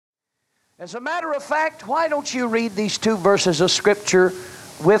As a matter of fact, why don't you read these two verses of Scripture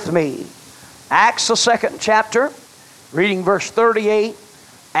with me? Acts, the 2nd chapter, reading verse 38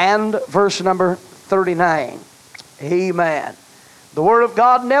 and verse number 39. Amen. The Word of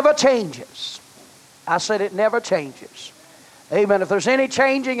God never changes. I said it never changes. Amen. If there's any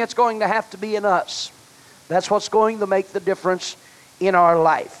changing, it's going to have to be in us. That's what's going to make the difference in our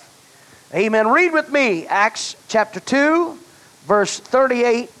life. Amen. Read with me Acts chapter 2, verse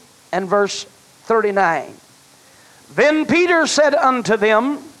 38 and verse 39. Then Peter said unto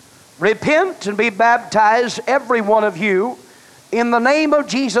them, Repent and be baptized every one of you in the name of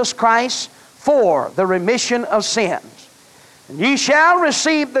Jesus Christ for the remission of sins. And ye shall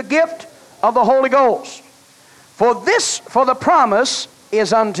receive the gift of the Holy Ghost. For the promise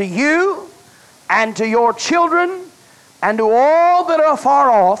is unto you and to your children and to all that are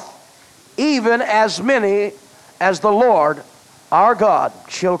far off, even as many as the Lord our God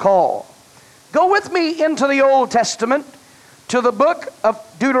shall call. Go with me into the Old Testament to the book of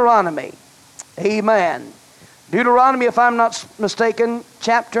Deuteronomy. Amen. Deuteronomy, if I'm not mistaken,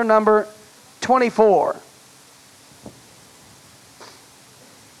 chapter number 24.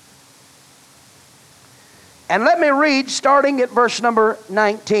 And let me read starting at verse number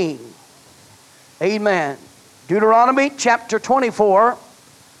 19. Amen. Deuteronomy chapter 24,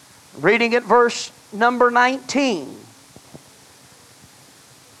 reading at verse number 19.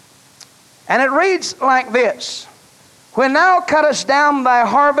 And it reads like this. When thou cuttest down thy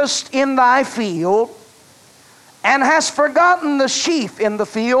harvest in thy field, and hast forgotten the sheaf in the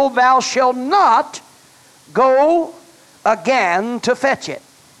field, thou shalt not go again to fetch it.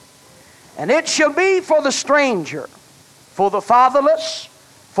 And it shall be for the stranger, for the fatherless,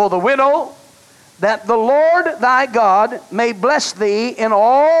 for the widow, that the Lord thy God may bless thee in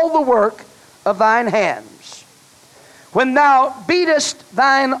all the work of thine hands. When thou beatest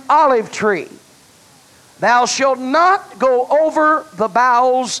thine olive tree, thou shalt not go over the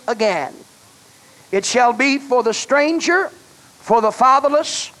boughs again. It shall be for the stranger, for the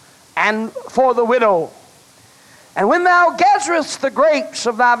fatherless, and for the widow. And when thou gatherest the grapes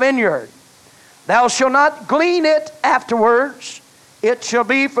of thy vineyard, thou shalt not glean it afterwards. It shall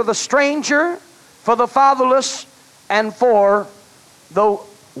be for the stranger, for the fatherless, and for the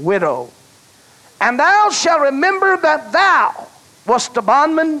widow. And thou shalt remember that thou wast a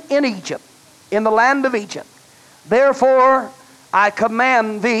bondman in Egypt, in the land of Egypt. Therefore I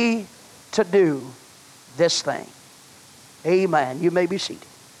command thee to do this thing. Amen. You may be seated.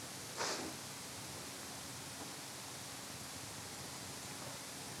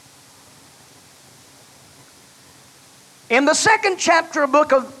 In the 2nd chapter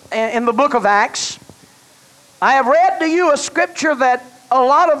in the book of Acts, I have read to you a scripture that a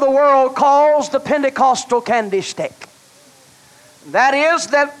lot of the world calls the Pentecostal candy stick. That is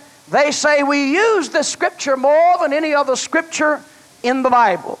that they say we use this scripture more than any other scripture in the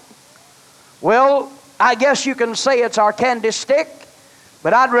Bible. Well, I guess you can say it's our candy stick,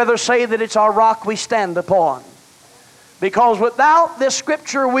 but I'd rather say that it's our rock we stand upon. Because without this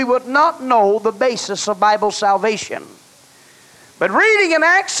scripture, we would not know the basis of Bible salvation. But reading in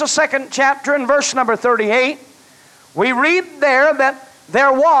Acts, the 2nd chapter, in verse number 38, we read there that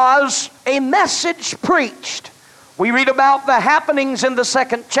there was a message preached. We read about the happenings in the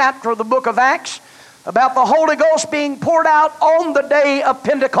 2nd chapter of the book of Acts, about the Holy Ghost being poured out on the day of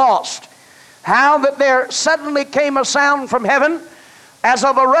Pentecost. How that there suddenly came a sound from heaven as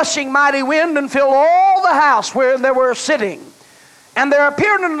of a rushing mighty wind and filled all the house where they were sitting. And there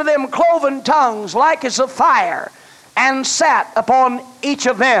appeared unto them cloven tongues like as of fire, and sat upon each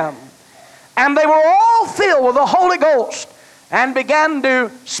of them. And they were all filled with the Holy Ghost, and began to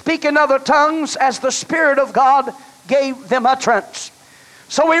speak in other tongues as the Spirit of God gave them utterance.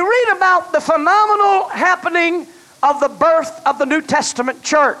 So we read about the phenomenal happening of the birth of the New Testament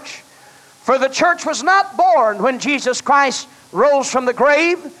church. For the church was not born when Jesus Christ rose from the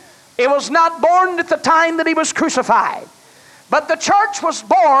grave. It was not born at the time that he was crucified. But the church was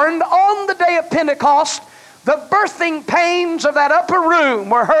born on the day of Pentecost. The birthing pains of that upper room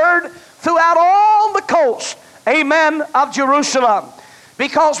were heard throughout all the coast, amen, of Jerusalem.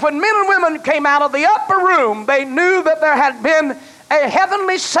 Because when men and women came out of the upper room, they knew that there had been a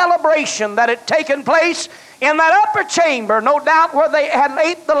heavenly celebration that had taken place in that upper chamber, no doubt where they had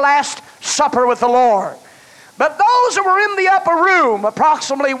ate the Last Supper with the Lord. But those who were in the upper room,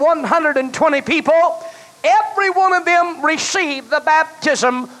 approximately 120 people, every one of them received the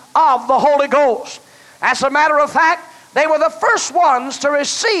baptism of the Holy Ghost. As a matter of fact, they were the first ones to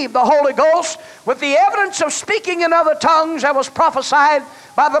receive the Holy Ghost with the evidence of speaking in other tongues that was prophesied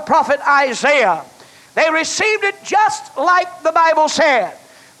by the prophet Isaiah. They received it just like the Bible said.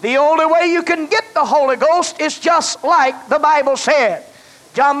 The only way you can get the Holy Ghost is just like the Bible said.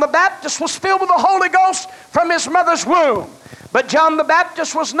 John the Baptist was filled with the Holy Ghost from his mother's womb. But John the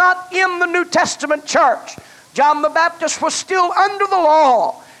Baptist was not in the New Testament church. John the Baptist was still under the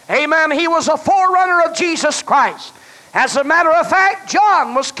law. Amen. He was a forerunner of Jesus Christ. As a matter of fact,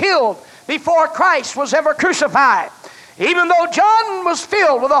 John was killed before Christ was ever crucified. Even though John was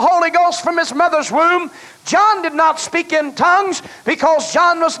filled with the Holy Ghost from his mother's womb, John did not speak in tongues because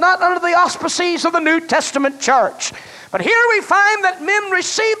John was not under the auspices of the New Testament church. But here we find that men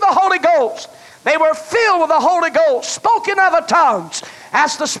received the Holy Ghost. They were filled with the Holy Ghost, spoken other tongues,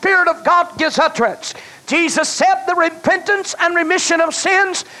 as the Spirit of God gives utterance. Jesus said the repentance and remission of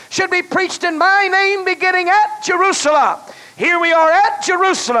sins should be preached in my name, beginning at Jerusalem. Here we are at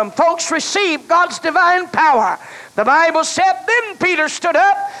Jerusalem. Folks received God's divine power. The Bible said, then Peter stood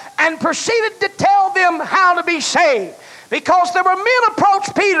up and proceeded to tell them how to be saved. Because there were men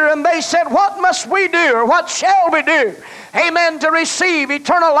approached Peter and they said, what must we do, or what shall we do, amen, to receive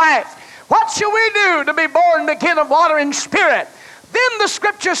eternal life? What shall we do to be born again of water and spirit? Then the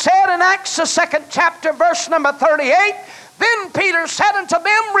scripture said in Acts the 2nd chapter, verse number 38, then Peter said unto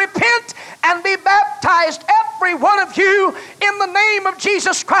them, repent and be baptized every one of you in the name of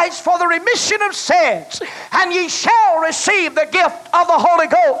Jesus Christ for the remission of sins, and ye shall receive the gift of the Holy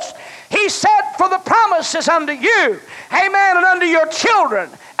Ghost. He said, for the promise is unto you, amen, and unto your children,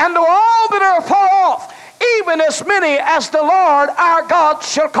 and to all that are far off, even as many as the Lord our God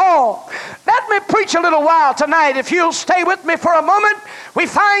shall call. Let me preach a little while tonight. If you'll stay with me for a moment, we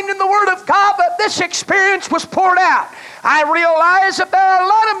find in the Word of God that this experience was poured out. I realize that there are a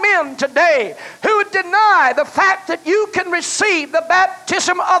lot of men today who would deny the fact that you can receive the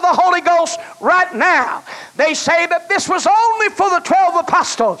baptism of the Holy Ghost right now. They say that this was only for the 12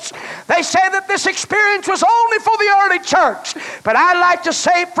 apostles. They say that this experience was only for the early church. But I'd like to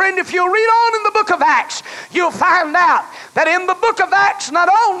say, friend, if you read on in the book of Acts, you'll find out that in the book of Acts, not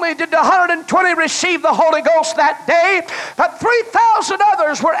only did the 120 receive the Holy Ghost that day, but 3,000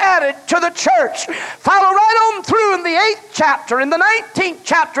 others were added to the church. Follow right on through in the 8th chapter, in the 19th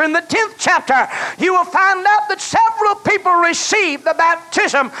chapter, in the 10th chapter, you will find out that several people received the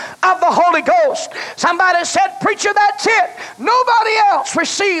baptism of the Holy Ghost. Somebody said, preacher, that's it. Nobody else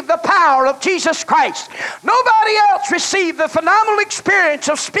received the power of Jesus Christ. Nobody else received the phenomenal experience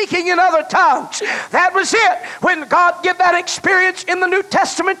of speaking in other tongues. That was it. When God gave that experience in the New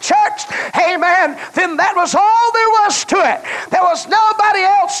Testament church, amen, then that was all there was to it. There was nobody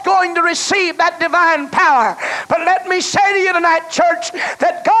else going to receive that divine power. But let me say to you tonight, church,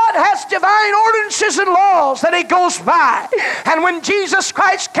 that God has divine ordinances and laws that He goes by. And when Jesus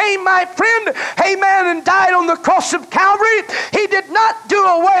Christ came, my friend, amen, and died on the cross of Calvary, He did not do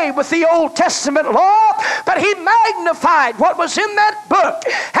away with the Old Testament law, but He magnified what was in that book,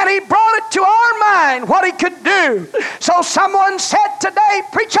 and He brought it to our mind what He could do. So someone said today,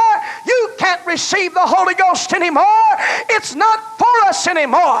 preacher, you can't receive the Holy Ghost anymore. It's not for us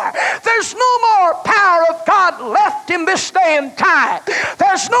anymore. There's no more power of God left in this day and time.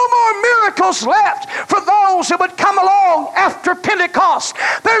 There's no more miracles left for those who would come along after Pentecost.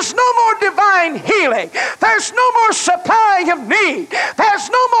 There's no more divine healing. There's no more supplying of need. There's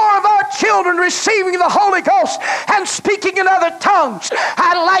no more of our children receiving the Holy Ghost and speaking in other tongues.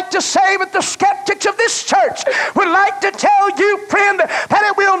 I'd like to say that the skeptics of this church would like to tell you, friend, that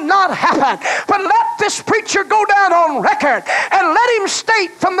it will not happen. But let this preacher go down on record and let him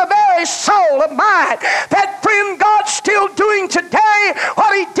state from the very soul of mine that, friend, God's still doing today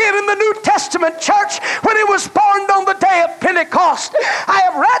what He did in the New Testament church when He was born on the day of Pentecost. I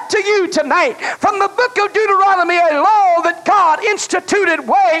have read to you tonight from the book of Deuteronomy a law that God instituted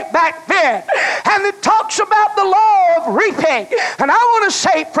way back then. And it talks about the law of reaping. And I want to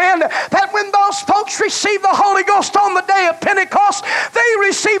say, friend, that when those folks received the Holy Ghost on the day of Pentecost, they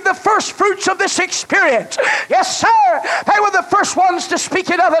received the first fruits of this experience. Yes, sir. They were the first ones to speak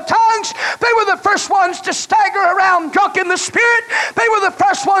in other tongues. They were the first ones to stagger around drunk in the Spirit. They were the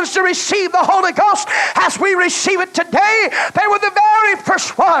first ones to receive the Holy Ghost as we receive it today. They were the very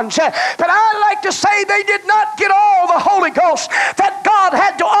first ones. But I like to say they did not get all the Holy Ghost that God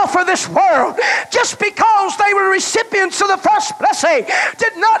had to offer this world. Just because they were recipients of the first blessing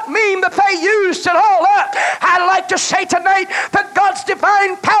did not mean that they used it all up. I'd like to say tonight that God's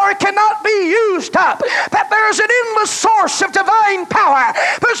divine power cannot be used up. That there is an endless source of divine power.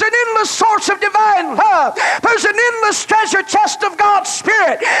 There's an endless source of divine love. There's an endless treasure chest of God's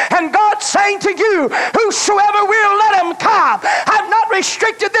Spirit. And God's saying to you, whosoever will, let him come. I've not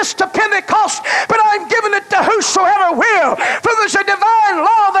restricted this to Pentecost, but I'm giving it to whosoever will. For there's a divine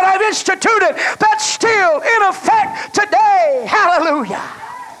law that I've instituted that's still in effect today. Hallelujah.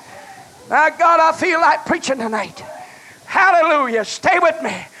 God, I feel like preaching tonight. Hallelujah. Stay with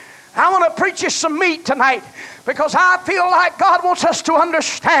me. I want to preach you some meat tonight, because I feel like God wants us to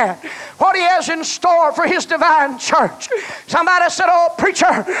understand what He has in store for His divine church. Somebody said, oh,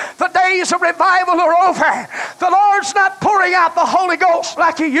 preacher, the days of revival are over. The Lord's not pouring out the Holy Ghost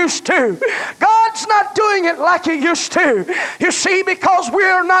like He used to. God's not doing it like He used to. You see, because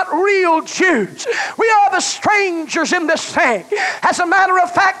we're not real Jews. We are the strangers in this thing. As a matter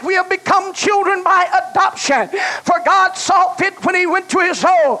of fact, we have become children by adoption. For God saw fit when He went to His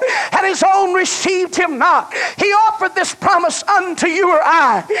own, and His own received Him not. He offered this promise unto you or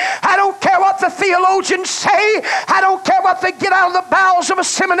I. I don't care what the theologians say. I don't care what they get out of the bowels of a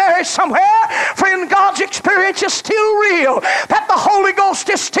seminary somewhere. Friend, God's experience is still real. That the Holy Ghost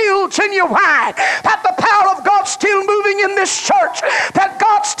is still genuine. That the power of God's still moving in this church. That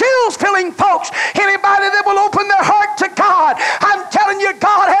God's still filling folks. Anybody that will open their heart to God, I'm telling you,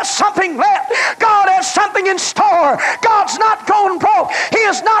 God has something left. God has something in store. God's not going broke. He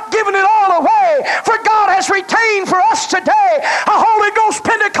has not given it all away. For God has retained for us today a Holy Ghost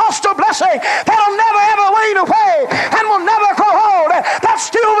Pentecostal blessing that'll never ever wane away and will never grow old. That's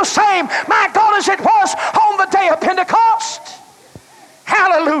still the same, my God, as it was on the day of Pentecost.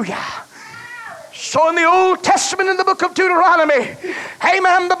 Hallelujah. So in the Old Testament, in the book of Deuteronomy,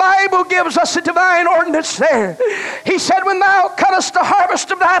 amen, the Bible gives us a divine ordinance there. He said, when thou cuttest the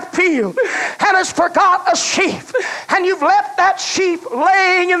harvest of thy field, and hast forgot a sheaf, and you've left that sheaf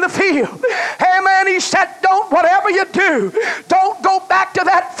laying in the field, amen, he said, don't, whatever you do, don't go back to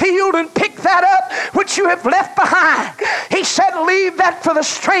that field and pick that up which you have left behind. He said, leave that for the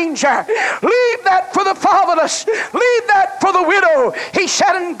stranger. Leave that for the fatherless. Leave that for the widow. He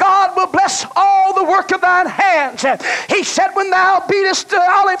said, and God will bless all the work of thine hands. He said, when thou beatest the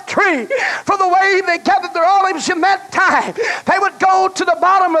olive tree, for the way they gathered their olives in that time, they would go to the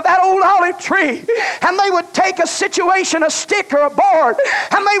bottom of that old olive tree, and they would take a situation, a stick or a board,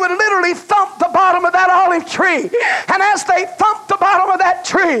 and they would literally thump the bottom of that olive tree. And as they thumped the bottom of that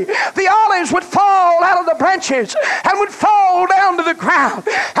tree, the olives would fall out of the branches and would fall down to the ground.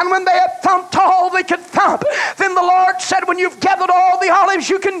 And when they had thumped all they could thump, then the Lord said, when you've gathered all the olives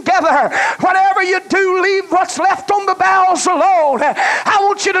you can gather, whatever you do, leave what's left on the boughs alone. I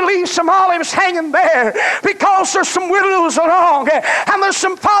want you to leave some olives hanging there, because there's some widows along, and there's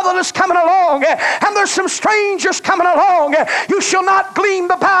some fatherless coming along, and there's some strangers coming along. You shall not glean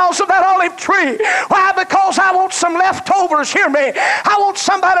the boughs of that olive tree. Why? Because I want some leftovers. Hear me. I want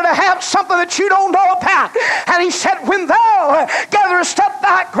somebody to have something that you don't know about. And he said, when thou gatherest up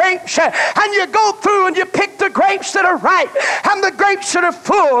thy grapes, and you go through and you pick the grapes that are ripe and the grapes that are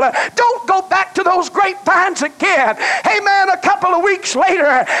full, don't go back to those grapevines again, amen, a couple of weeks later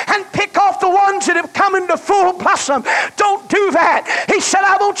and pick off the ones that have come into full blossom. Don't do that. He said,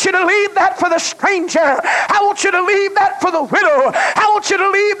 I want you to leave that for the stranger. I want you to leave that for the widow. I want you to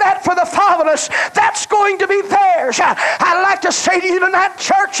leave that for the fatherless. That's going to be theirs. I'd like to say to you tonight,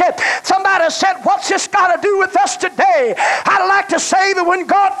 church, somebody said, what's this got to do with us today? I'd like to say that when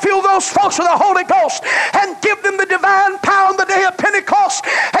God filled those folks with the Holy Ghost and give them the divine power on the day of Pentecost,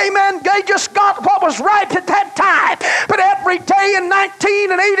 amen, they just got what was right at that time. But every day in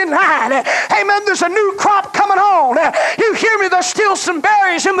 1989, amen, there's a new crop coming on. You hear me? There's still some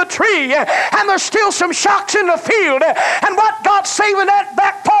berries in the tree, and there's still some shocks in the field. And what God's saving that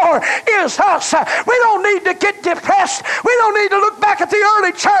back for is us. We don't need to get depressed. We don't need to look back at the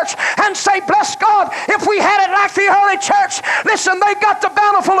early church and say, bless God, if we had it like the early church. Listen, they got the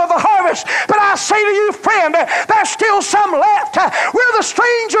bountiful of the harvest. But I say to you, friend, there's still some left. We're the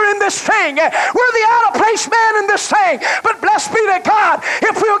stranger in this thing. We're the out-of-place man in this thing. But blessed be to God,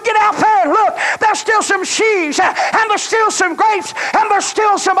 if we'll get out there and look, there's still some sheaves, and there's still some grapes, and there's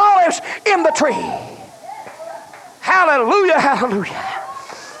still some olives in the tree. Hallelujah, hallelujah.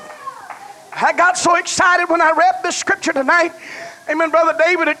 I got so excited when I read this scripture tonight. Amen. Brother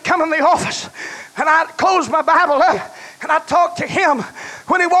David had come in the office, and I closed my Bible up, and I talked to him.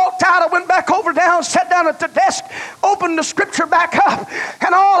 When he walked out, I went back over down, sat down at the desk, opened the scripture back up,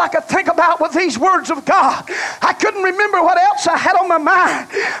 and all I could think about were these words of God. I couldn't remember what else I had on my mind.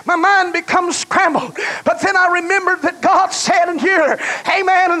 My mind becomes scrambled. But then I remembered that God said in here,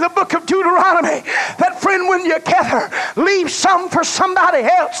 amen, in the book of Deuteronomy, that friend, when you gather, leave some for somebody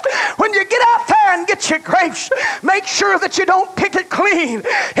else. When you get out there and get your grapes, make sure that you don't pick it clean.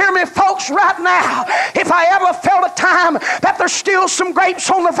 Hear me, folks, right now. If I ever felt a time that there's still some grapes grapes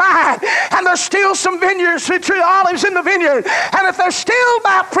on the vine, and there's still some vineyards, olives in the vineyard, and if there's still,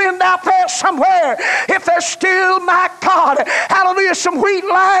 my friend, out there somewhere, if there's still, my God, hallelujah, some wheat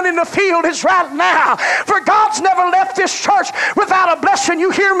lying in the field, it's right now. For God's never left this church without a blessing.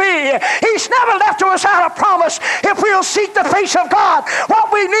 You hear me? He's never left us without a promise. If we'll seek the face of God,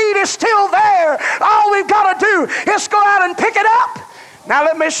 what we need is still there. All we've got to do is go out and pick it up. Now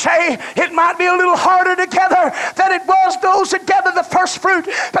let me say, it might be a little harder to gather than it was those that gathered the first fruit,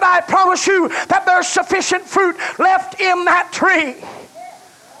 but I promise you that there's sufficient fruit left in that tree.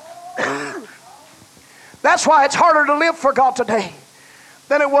 That's why it's harder to live for God today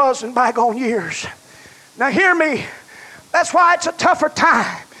than it was in bygone years. Now hear me. That's why it's a tougher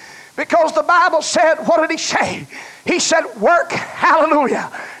time. Because the Bible said, what did he say? He said, work,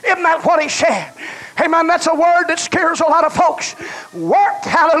 hallelujah. Isn't that what he said? Amen. That's a word that scares a lot of folks. Work,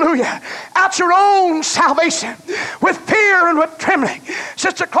 hallelujah, out your own salvation with fear and with trembling.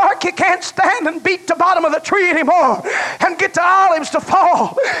 Sister Clark, you can't stand and beat the bottom of the tree anymore and get the olives to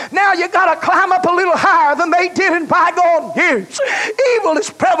fall. Now you got to climb up a little higher than they did in bygone years. Evil is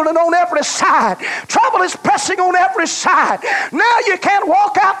prevalent on every side. Trouble is pressing on every side. Now you can't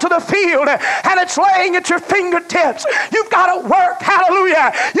walk out to the field and it's laying at your fingertips. You've got to work,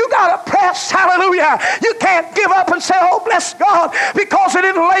 hallelujah. You've got to press, hallelujah. You can't give up and say, oh, bless God, because it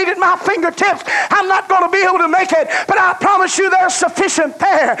isn't laid at my fingertips, I'm not going to be able to make it. But I promise you there's sufficient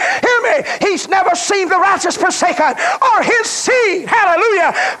there. Hear me. He's never seen the righteous forsaken or his seed,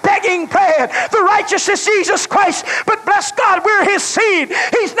 hallelujah, begging bread. The righteous is Jesus Christ, but bless God, we're his seed.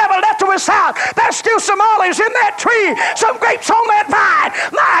 He's never left us out. There's still some olives in that tree, some grapes on that vine.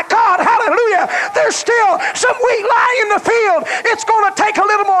 My God, hallelujah. There's still some wheat lying in the field. It's going to take a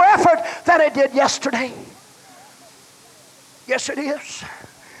little more effort than it did yesterday. Yes, it is.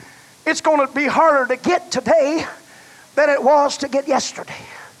 It's going to be harder to get today than it was to get yesterday.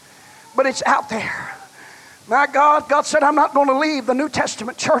 But it's out there. My God, God said, I'm not going to leave the New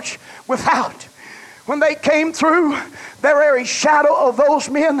Testament church without. When they came through, the very shadow of those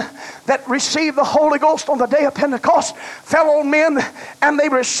men that received the Holy Ghost on the day of Pentecost fell on men and they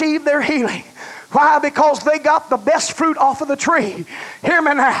received their healing. Why? Because they got the best fruit off of the tree. Hear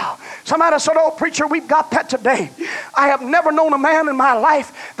me now. Somebody said, oh, preacher, we've got that today. I have never known a man in my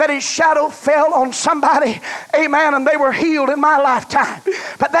life that his shadow fell on somebody, amen, and they were healed in my lifetime.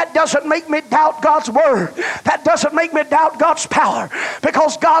 But that doesn't make me doubt God's word. That doesn't make me doubt God's power.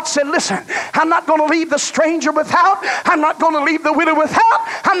 Because God said, listen, I'm not going to leave the stranger without. I'm not going to leave the widow without.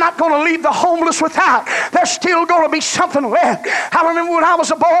 I'm not going to leave the homeless without. There's still going to be something left. I remember when I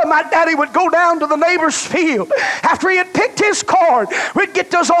was a boy, my daddy would go down to the neighbor's field. After he had picked his corn, we'd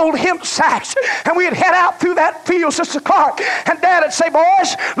get those old hemp sacks and we'd head out through that field, Sister Clark, and Dad would say,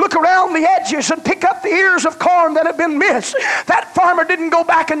 boys, look around the edges and pick up the ears of corn that had been missed. That farmer didn't go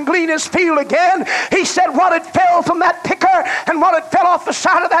back and glean his field again. He said what had fell from that picker and what had fell off the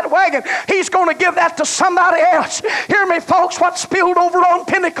side of that wagon, he's going to give that to somebody else. Hear me, folks, what's spilled over on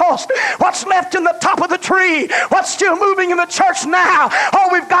Pentecost, what's left in the top of the tree, what's still moving in the church now,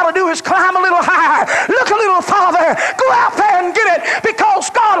 all we've got to do is climb a little higher. Look a little farther. Go out there and get it, because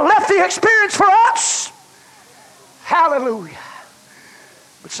God left the experience for us. Hallelujah.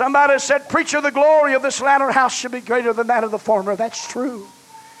 But somebody said, preacher, the glory of this latter house should be greater than that of the former. That's true.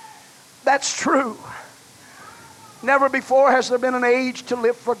 That's true. Never before has there been an age to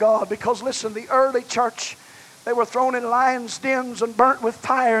live for God, because listen, the early church, they were thrown in lions' dens and burnt with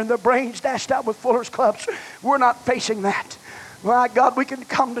fire and their brains dashed out with fuller's clubs. We're not facing that. My God, we can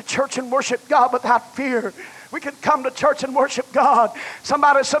come to church and worship God without fear. We can come to church and worship God.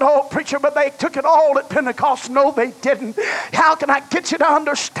 Somebody said, oh, preacher, but they took it all at Pentecost. No, they didn't. How can I get you to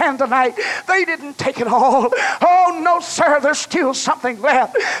understand tonight? They didn't take it all. Oh, no, sir, there's still something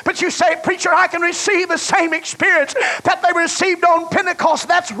left. But you say, preacher, I can receive the same experience that they received on Pentecost.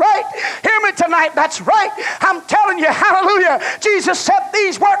 That's right. Hear me tonight. That's right. I'm telling you, hallelujah. Jesus said,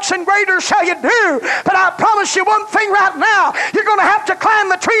 these works and greater shall you do. But I promise you one thing right now. You're going to have to climb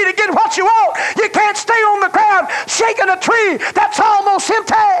the tree to get what you want. You can't stay on the ground shaking a tree that's almost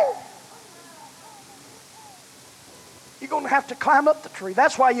empty. You're going to have to climb up the tree.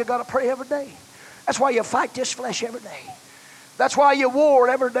 That's why you got to pray every day. That's why you fight this flesh every day. That's why you war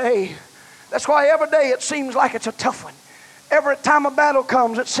every day. That's why every day it seems like it's a tough one. Every time a battle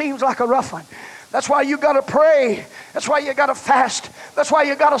comes, it seems like a rough one. That's why you got to pray That's why you got to fast. That's why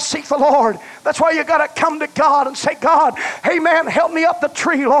you got to seek the Lord. That's why you got to come to God and say, God, amen, help me up the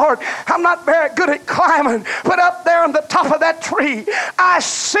tree, Lord. I'm not very good at climbing, but up there on the top of that tree, I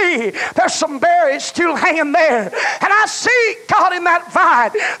see there's some berries still hanging there. And I see, God, in that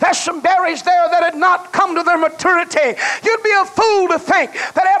vine, there's some berries there that had not come to their maturity. You'd be a fool to think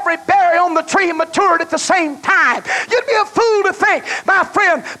that every berry on the tree matured at the same time. You'd be a fool to think, my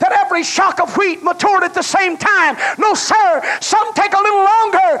friend, that every shock of wheat matured at the same time. No, sir. Some take a little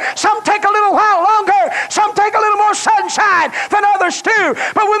longer. Some take a little while longer. Some take a little more sunshine than others do.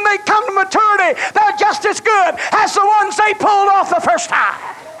 But when they come to maturity, they're just as good as the ones they pulled off the first time.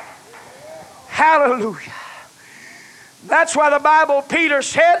 Hallelujah. That's why the Bible, Peter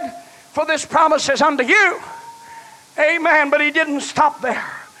said, for this promise is unto you. Amen. But he didn't stop there.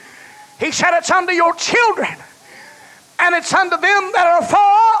 He said it's unto your children, and it's unto them that are far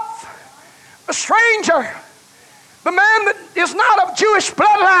off, a stranger, the man that is not of Jewish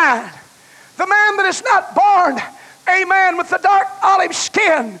bloodline, the man that is not born, amen, with the dark olive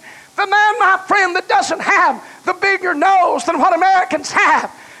skin, the man, my friend, that doesn't have the bigger nose than what Americans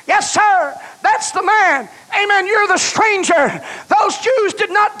have. Yes, sir, that's the man. Amen, you're the stranger. Those Jews did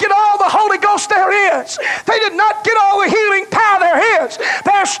not get all the Holy Ghost there is. They did not get all the healing power there is.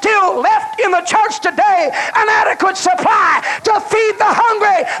 There's still left in the church today an adequate supply to feed the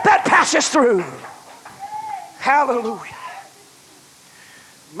hungry that passes through. Hallelujah.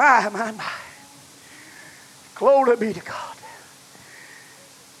 My. Glory be to God.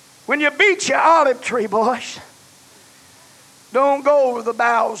 When you beat your olive tree, boys, don't go over the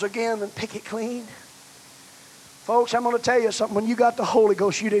boughs again and pick it clean. Folks, I'm going to tell you something. When you got the Holy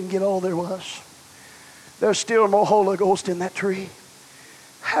Ghost, you didn't get all there was. There's still more Holy Ghost in that tree.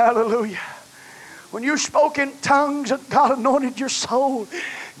 Hallelujah. When you spoke in tongues and God anointed your soul,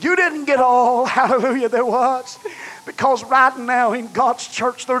 you didn't get all, hallelujah, there was. Because right now in God's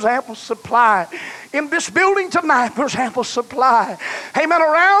church, there's ample supply. In this building tonight, there's ample supply. Amen.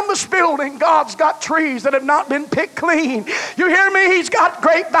 Around this building, God's got trees that have not been picked clean. You hear me? He's got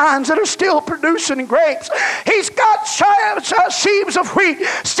grapevines that are still producing grapes. He's got sheaves of wheat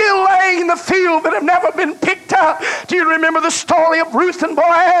still laying in the field that have never been picked up. Do you remember the story of Ruth and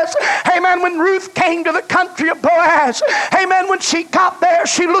Boaz? Amen. When Ruth came to the country of Boaz, amen, when she got there,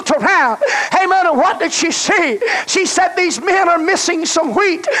 she looked around. Amen. And what did she see? She said, these men are missing some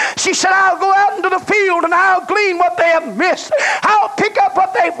wheat. She said, I'll go out into the field and I'll glean what they have missed. I'll pick up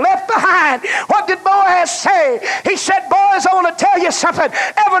what they've left behind. What did Boaz say? He said, Boaz, I want to tell you something.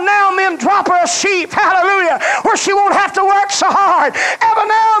 Every now and then drop her a sheep, hallelujah, where she won't have to work so hard. Every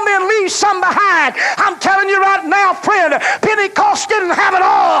now and then leave some behind. I'm telling you right now, friend, Pentecost didn't have it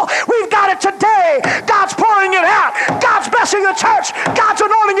all. We've got it today. God's pouring it out. God's blessing the church. God's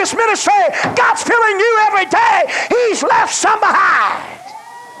anointing His ministry. God's filling you every day. He's left some behind.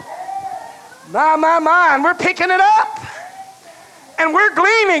 My. And we're picking it up. And we're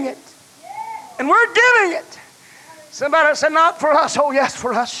gleaning it. And we're giving it. Somebody said, not for us. Oh, yes,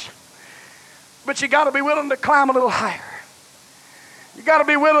 for us. But you got to be willing to climb a little higher. You got to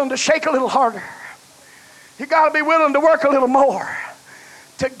be willing to shake a little harder. You got to be willing to work a little more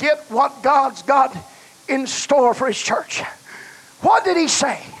to get what God's got in store for His church. What did He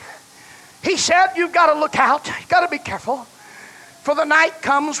say? He said, you've got to look out. You've got to be careful. For the night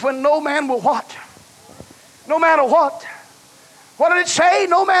comes when no man will what? No matter what. What did it say?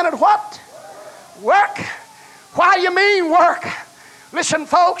 No man at what? Work. Why do you mean work? Listen,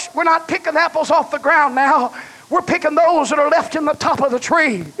 folks, we're not picking apples off the ground now. We're picking those that are left in the top of the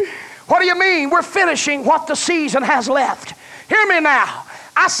tree. What do you mean? We're finishing what the season has left. Hear me now.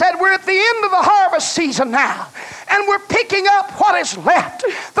 I said we're at the end of the harvest season now, and we're picking up what is left.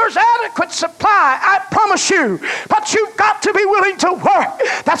 There's adequate supply, I promise you, but you've got to be willing to work.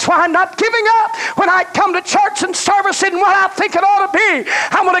 That's why I'm not giving up. When I come to church and service isn't what I think it ought to be,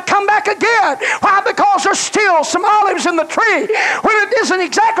 I'm going to come back again. Why? Because there's still some olives in the tree. When it isn't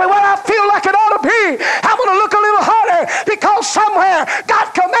exactly what I feel like it ought to be, I'm going to look a little harder, because somewhere God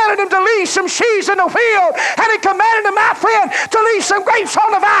commanded him to leave some sheaves in the field, and He commanded him, my friend, to leave some grapes on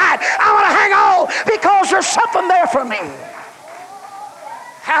the vine. I want to hang on because there's something there for me.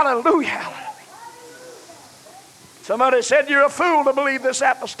 Hallelujah. Somebody said, you're a fool to believe this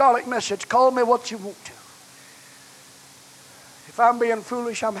apostolic message. Call me what you want to. If I'm being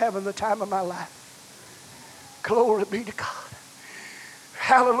foolish, I'm having the time of my life. Glory be to God.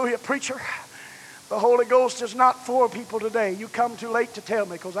 Hallelujah, preacher. The Holy Ghost is not for people today. You come too late to tell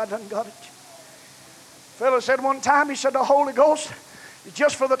me, because I done got it. Fellow said one time, he said, the Holy Ghost is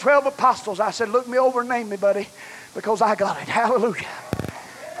just for the 12 apostles. I said, look me over and name me, buddy, because I got it. Hallelujah.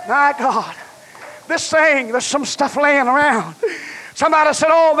 My God. this thing, there's some stuff laying around. Somebody said,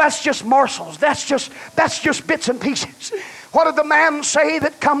 oh, that's just morsels. That's just bits and pieces. What did the man say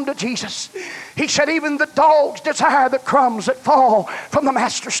that come to Jesus? He said, even the dogs desire the crumbs that fall from the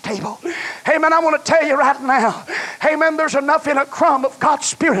master's table. Amen. I want to tell you right now, amen, there's enough in a crumb of God's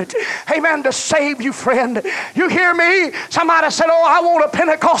Spirit, amen, to save you, friend. You hear me? Somebody said, oh, I want a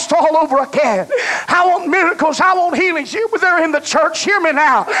Pentecost all over again. I want miracles. I want healings. They're in the church. Hear me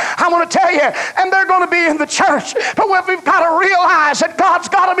now. I want to tell you, and they're going to be in the church. But we've got to realize that God's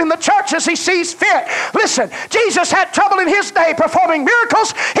got them in the church as He sees fit. Listen, Jesus had trouble in His day performing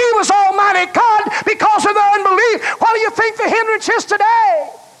miracles. He was Almighty God because of their unbelief. What do you think the hindrance is today?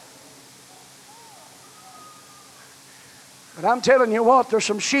 But I'm telling you what, there's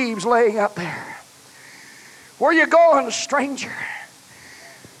some sheaves laying out there. Where you going, stranger?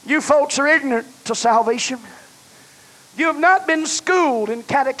 You folks are ignorant to salvation. You have not been schooled in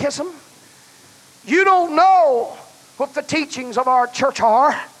catechism. You don't know what the teachings of our church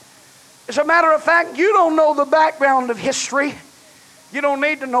are. As a matter of fact, you don't know the background of history. You don't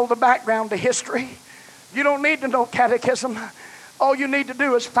need to know the background of history. You don't need to know catechism. All you need to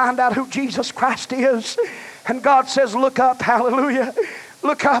do is find out who Jesus Christ is. And God says, look up, hallelujah.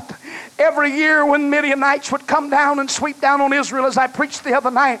 Look up. Every year when Midianites would come down and sweep down on Israel, as I preached the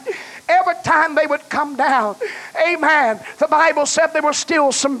other night, every time they would come down, amen, the Bible said there were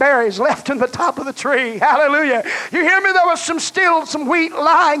still some berries left in the top of the tree. Hallelujah. You hear me? There was still some wheat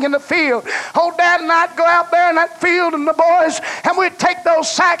lying in the field. Old Dad and I'd go out there in that field, and the boys, and we'd take those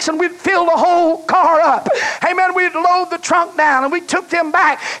sacks and we'd fill the whole car up. Amen. We'd load the trunk down and we took them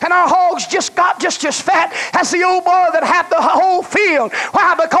back, and our hogs just got just as fat as the old boy that had the whole field.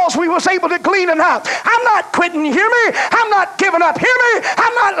 Why? Because we was able to glean enough. I'm not quitting, hear me? I'm not giving up, hear me?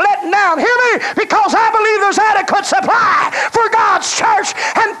 I'm not letting down, hear me? Because I believe there's adequate supply for God's church.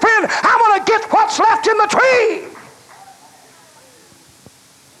 And friend, I want to get what's left in the tree.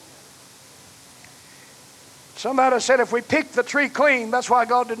 Somebody said if we pick the tree clean, that's why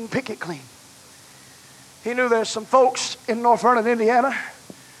God didn't pick it clean. He knew there's some folks in North Vernon, Indiana,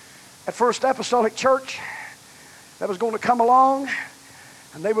 at First Apostolic Church, that was going to come along,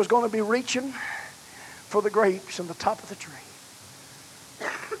 and they was going to be reaching for the grapes in the top of the tree.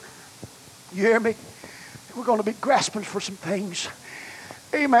 You hear me? We're going to be grasping for some things.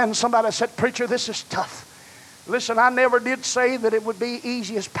 Amen. Somebody said, preacher, this is tough. Listen, I never did say that it would be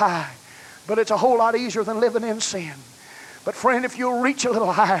easy as pie, but it's a whole lot easier than living in sin. But friend, if you'll reach a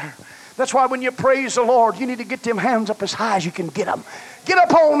little higher, that's why when you praise the Lord, you need to get them hands up as high as you can get them. Get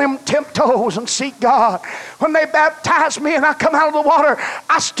up on them tiptoes and seek God. When they baptized me and I come out of the water,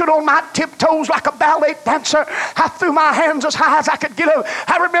 I stood on my tiptoes like a ballet dancer. I threw my hands as high as I could get up.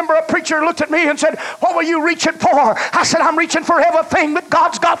 I remember a preacher looked at me and said, what were you reaching for? I said, I'm reaching for everything that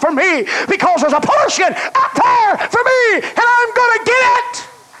God's got for me, because there's a portion up there for me, and I'm going to get it.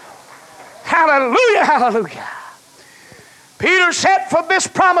 Hallelujah, hallelujah. Peter said, for this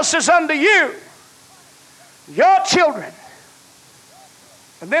promise is unto you, your children.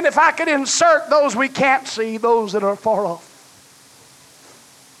 And then if I could insert those we can't see, those that are far off.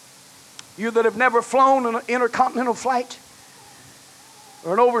 You that have never flown an intercontinental flight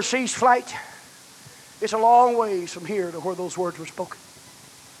or an overseas flight, it's a long ways from here to where those words were spoken.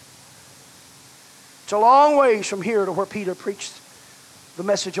 It's a long ways from here to where Peter preached the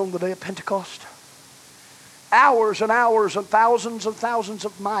message on the day of Pentecost. Hours and hours and thousands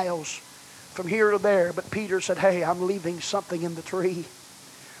of miles from here to there. But Peter said, hey, I'm leaving something in the tree.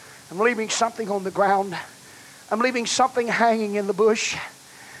 I'm leaving something on the ground. I'm leaving something hanging in the bush,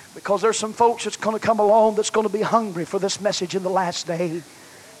 because there's some folks that's going to come along that's going to be hungry for this message in the last day.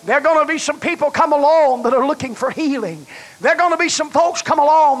 There are going to be some people come along that are looking for healing. There are going to be some folks come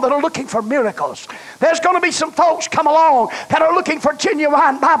along that are looking for miracles. There's going to be some folks come along that are looking for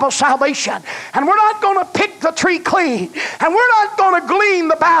genuine Bible salvation. And we're not going to pick the tree clean. And we're not going to glean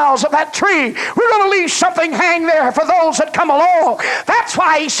the boughs of that tree. We're going to leave something hang there for those that come along. That's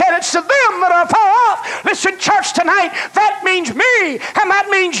why he said it's to them that are far off. Listen, church, tonight, that means me. And that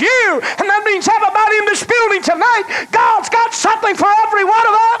means you. And that means everybody in this building tonight. God's got something for every one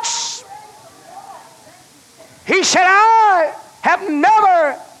of us. He said, I have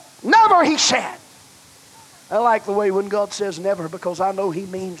never, he said. I like the way when God says never, because I know he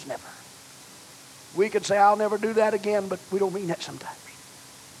means never. We could say, I'll never do that again, but we don't mean that sometimes.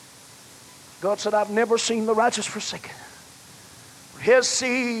 God said, I've never seen the righteous forsaken, his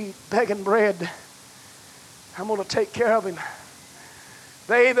seed begging bread. I'm going to take care of him.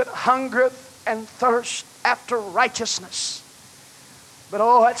 They that hungereth and thirst after righteousness. But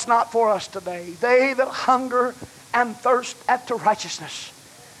oh, that's not for us today. They that hunger and thirst after righteousness.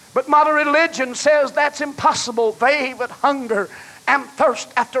 But modern religion says that's impossible. They that hunger and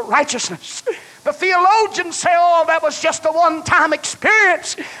thirst after righteousness. The theologians say, oh, that was just a one-time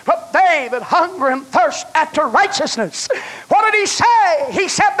experience. But they that hunger and thirst after righteousness. What did he say? He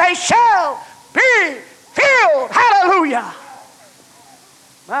said they shall be filled. Hallelujah.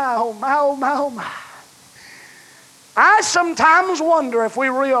 My, oh, my, oh, my, oh, my. I sometimes wonder if we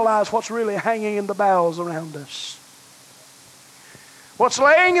realize what's really hanging in the boughs around us. What's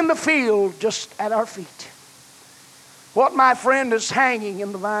laying in the field just at our feet. What, my friend, is hanging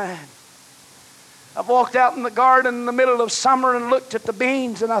in the vine. I've walked out in the garden in the middle of summer and looked at the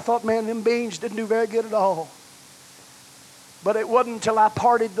beans, and I thought, man, them beans didn't do very good at all. But it wasn't until I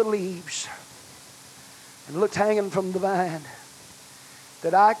parted the leaves and looked hanging from the vine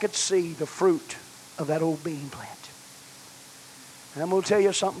that I could see the fruit of that old bean plant. And I'm going to tell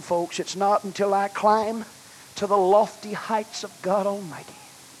you something, folks. It's not until I climb to the lofty heights of God Almighty.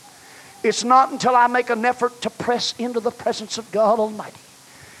 It's not until I make an effort to press into the presence of God Almighty.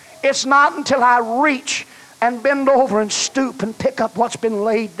 It's not until I reach and bend over and stoop and pick up what's been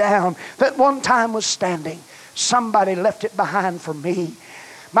laid down that one time was standing. Somebody left it behind for me.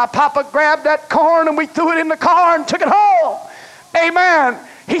 My papa grabbed that corn and we threw it in the car and took it home. Amen.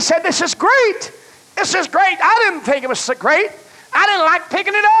 He said, this is great. This is great. I didn't think it was so great. I didn't like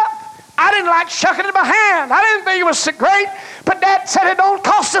picking it up. I didn't like shucking it in my hand. I didn't think it was so great. But Dad said it don't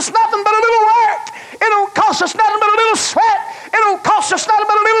cost us nothing but a little work. It don't cost us nothing but a little sweat. It don't cost us nothing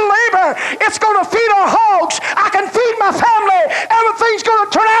but a little labor. It's going to feed our hogs. I can feed my family. Everything's going to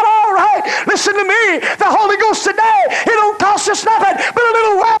turn out all right. Listen to me. The Holy Ghost today, it don't cost us nothing but a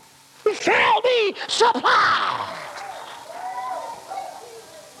little work. We shall be supplied.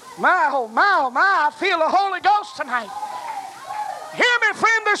 My, oh, my, oh, my. I feel the Holy Ghost tonight. Hear me,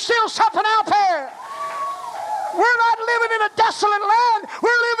 friend, there's still something out there. We're not living in a desolate land.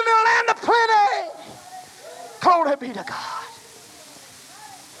 We're living in a land of plenty. Glory be to God.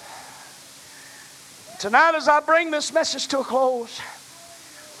 Tonight, as I bring this message to a close,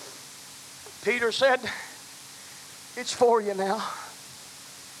 Peter said, it's for you now.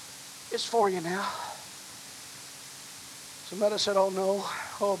 It's for you now. Somebody said, oh no.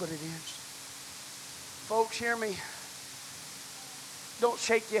 Oh, but it is. Folks, hear me. Don't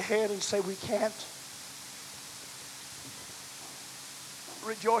shake your head and say we can't.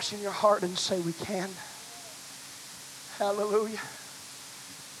 Rejoice in your heart and say we can. Hallelujah.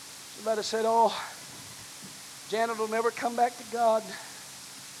 Somebody said, oh, Janet will never come back to God.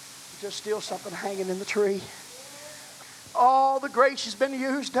 There's still something hanging in the tree. All the grace has been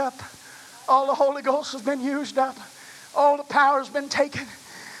used up. All the Holy Ghost has been used up. All the power has been taken.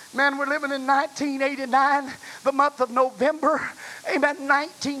 Man, we're living in 1989, the month of November. Amen.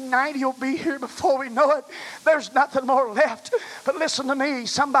 1990 will be here before we know it. There's nothing more left. But listen to me.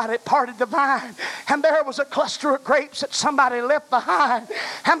 Somebody parted the vine, and there was a cluster of grapes that somebody left behind.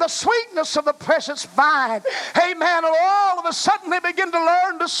 And the sweetness of the precious vine. Amen. And all of a sudden they begin to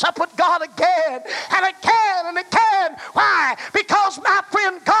learn to sup with God again. And again and again. Why? Because my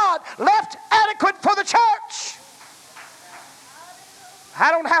friend, God left adequate for the church. I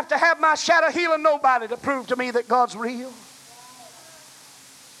don't have to have my shadow healing nobody to prove to me that God's real.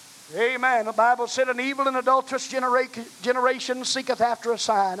 Amen. The Bible said an evil and adulterous generation seeketh after a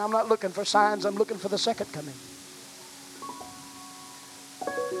sign. I'm not looking for signs. I'm looking for the second coming.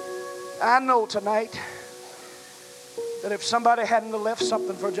 I know tonight that if somebody hadn't left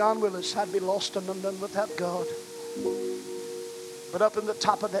something for John Willis, I'd be lost and undone without God. But up in the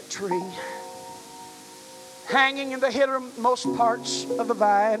top of that tree, hanging in the hittermost parts of the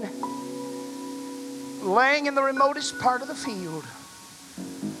vine, laying in the remotest part of the field,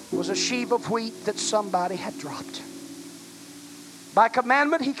 was a sheaf of wheat that somebody had dropped. By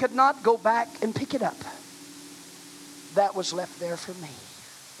commandment, he could not go back and pick it up. That was left there for me.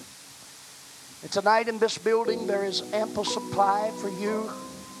 And tonight in this building, there is ample supply for you.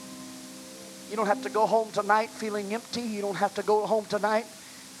 You don't have to go home tonight feeling empty. You don't have to go home tonight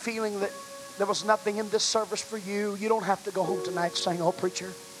feeling that there was nothing in this service for you. You don't have to go home tonight saying, oh, preacher,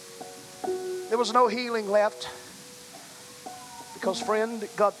 there was no healing left. Because, friend,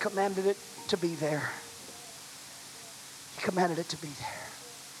 God commanded it to be there. He commanded it to be there.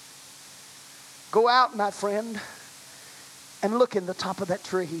 Go out, my friend, and look in the top of that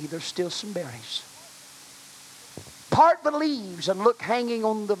tree. There's still some berries. Part the leaves and look hanging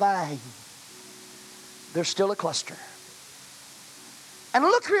on the vine. There's still a cluster. And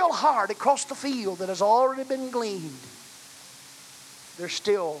look real hard across the field that has already been gleaned. There's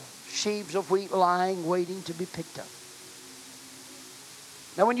still sheaves of wheat lying, waiting to be picked up.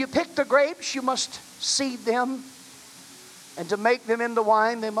 Now when you pick the grapes, you must seed them. And to make them into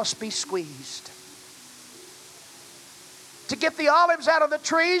wine, they must be squeezed. To get the olives out of the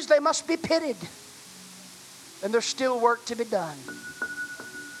trees, they must be pitted. And there's still work to be done.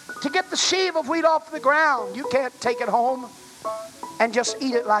 To get the sheaf of wheat off the ground, you can't take it home and just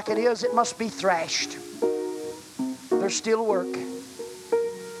eat it like it is. It must be thrashed. There's still work.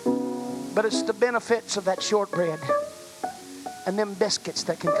 But it's the benefits of that shortbread and them biscuits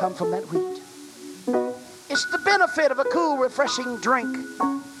that can come from that wheat. It's the benefit of a cool, refreshing drink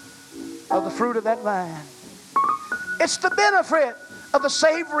of the fruit of that vine. It's the benefit of the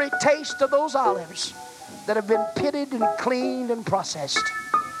savory taste of those olives that have been pitted and cleaned and processed.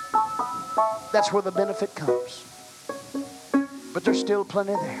 That's where the benefit comes. But there's still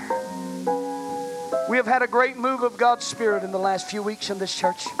plenty there. We have had a great move of God's Spirit in the last few weeks in this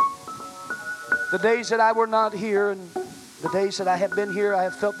church. The days that I were not here and the days that I have been here, I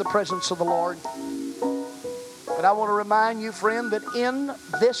have felt the presence of the Lord. But I want to remind you, friend, that in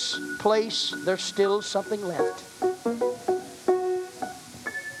this place, there's still something left.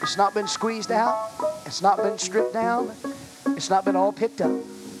 It's not been squeezed out. It's not been stripped down. It's not been all picked up.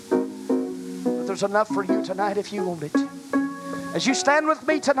 But there's enough for you tonight if you want it. As you stand with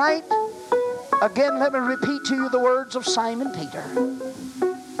me tonight, again, let me repeat to you the words of Simon Peter.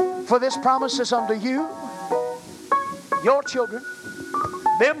 For this promise is unto you, your children,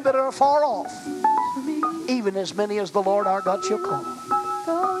 them that are far off, even as many as the Lord our God shall call.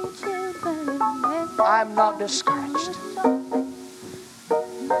 I'm not discouraged.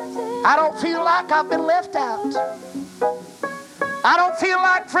 I don't feel like I've been left out. I don't feel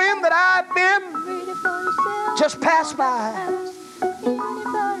like, friend, that I've been just passed by.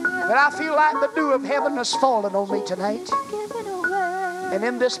 But I feel like the dew of heaven has fallen on me tonight. And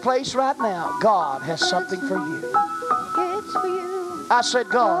in this place right now, God has something for you. I said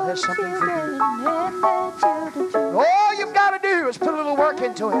God has something for you. All you've got to do is put a little work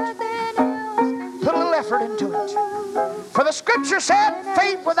into it. Put a little effort into it. For the scripture said,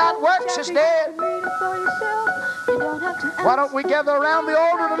 faith without works is dead. Why don't we gather around the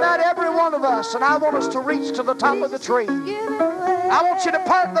altar tonight, every one of us, and I want us to reach to the top of the tree. I want you to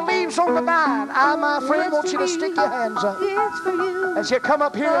part the leaves on the vine. I, my friend, want you to stick your hands up as you come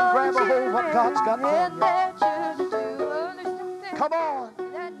up here and grab a hold of what God's got for you. Come on.